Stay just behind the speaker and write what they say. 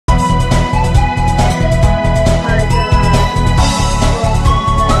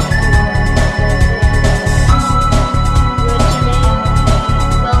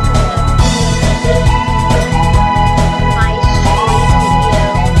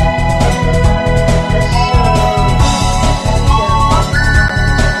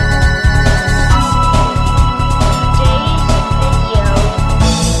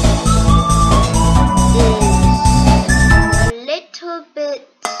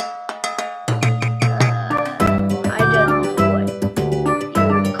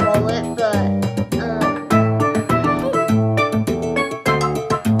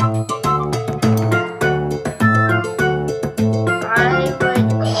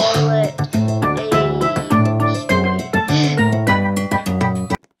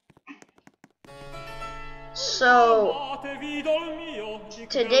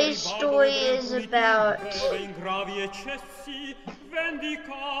Today's story is about annoying things.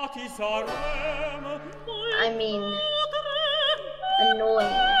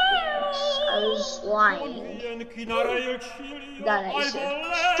 I was lying. That I said.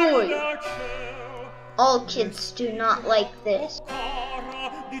 Story. All kids do not like this.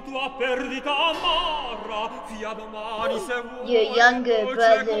 Your younger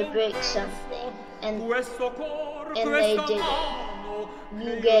brother breaks something, and they did it.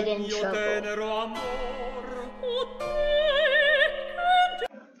 You get in trouble.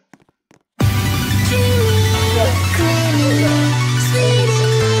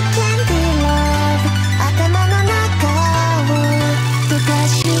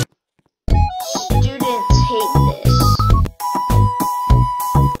 Students hate this.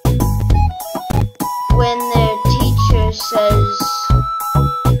 When their teacher says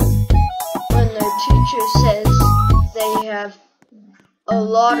they have a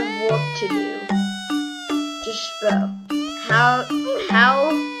lot of work to do. Just bro. How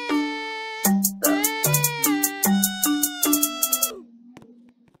bro.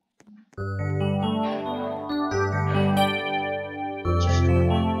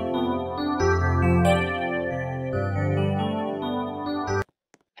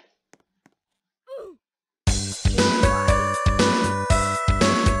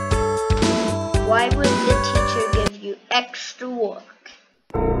 Why would the teacher give you extra work?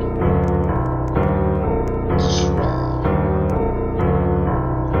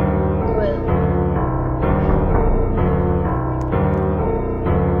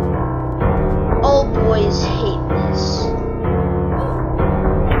 All boys hate this.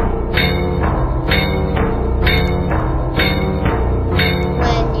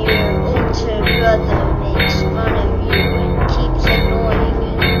 When your older brother makes fun of you and keeps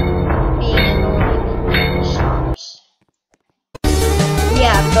being annoying and stops.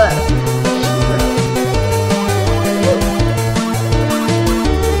 Yeah, but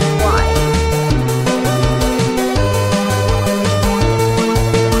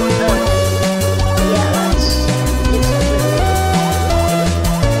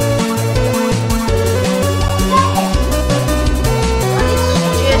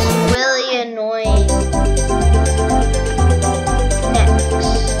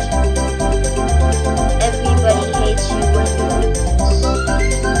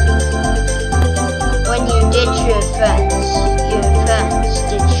your friends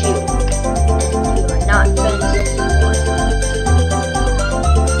ditch you, and you are not friends anymore.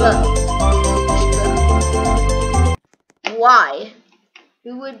 Why?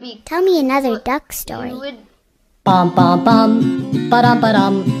 Who would be? Tell me another duck story. Bum bum bum, ba-dum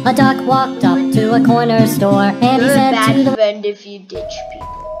ba-dum. A duck walked up to a corner store, and he said to the friend if you ditch people,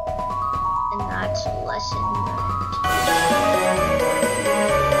 and that's a lesson learned.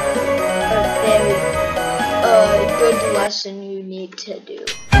 A good lesson you need to do.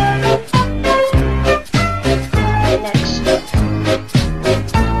 Next,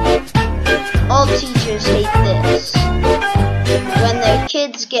 all teachers hate this. When their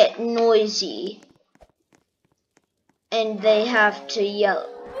kids get noisy and they have to yell.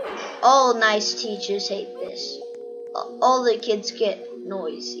 All nice teachers hate this. All the kids get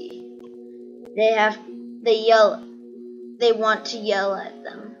noisy. They want to yell at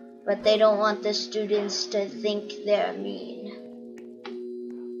them, but they don't want the students to think they're mean.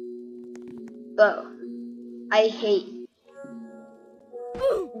 Bro, I hate.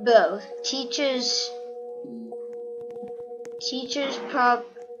 Bro,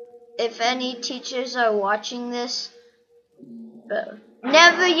 if any teachers are watching this, bro,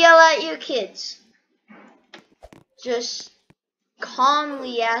 never yell at your kids. Just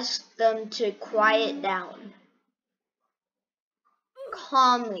calmly ask them to quiet down.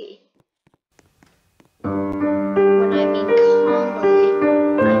 Calmly. When I mean calmly,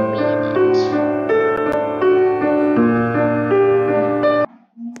 I mean it.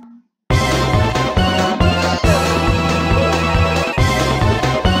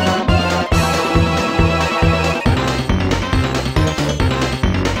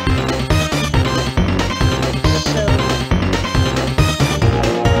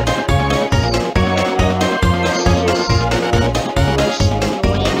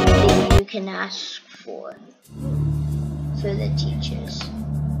 For the teachers.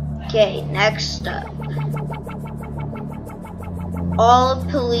 Okay, next up. All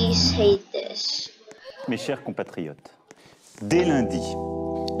police hate this. Mes chers compatriotes, dès lundi,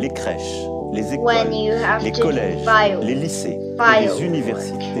 les crèches, les écoles, les collèges, les lycées et les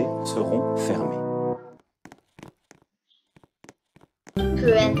universités seront fermés.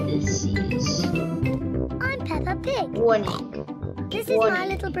 Parentheses. I'm Peppa Pig. Warning. This is my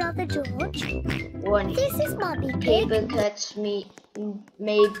little brother George. Warning. This is Mommy Pig. Paper cuts may be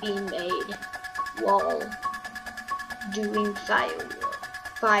made while doing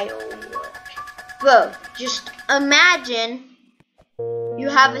firework. Bro, just imagine you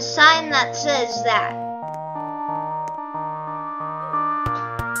have a sign that says that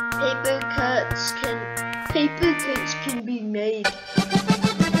paper cuts can be made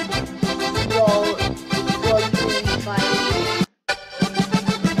while doing firework.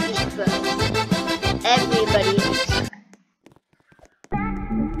 Just bro, everybody hates that.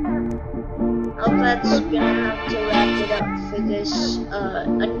 That's gonna have to wrap it up for this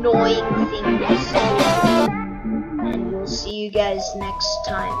annoying thing to say. And we'll see you guys next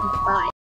time. Bye.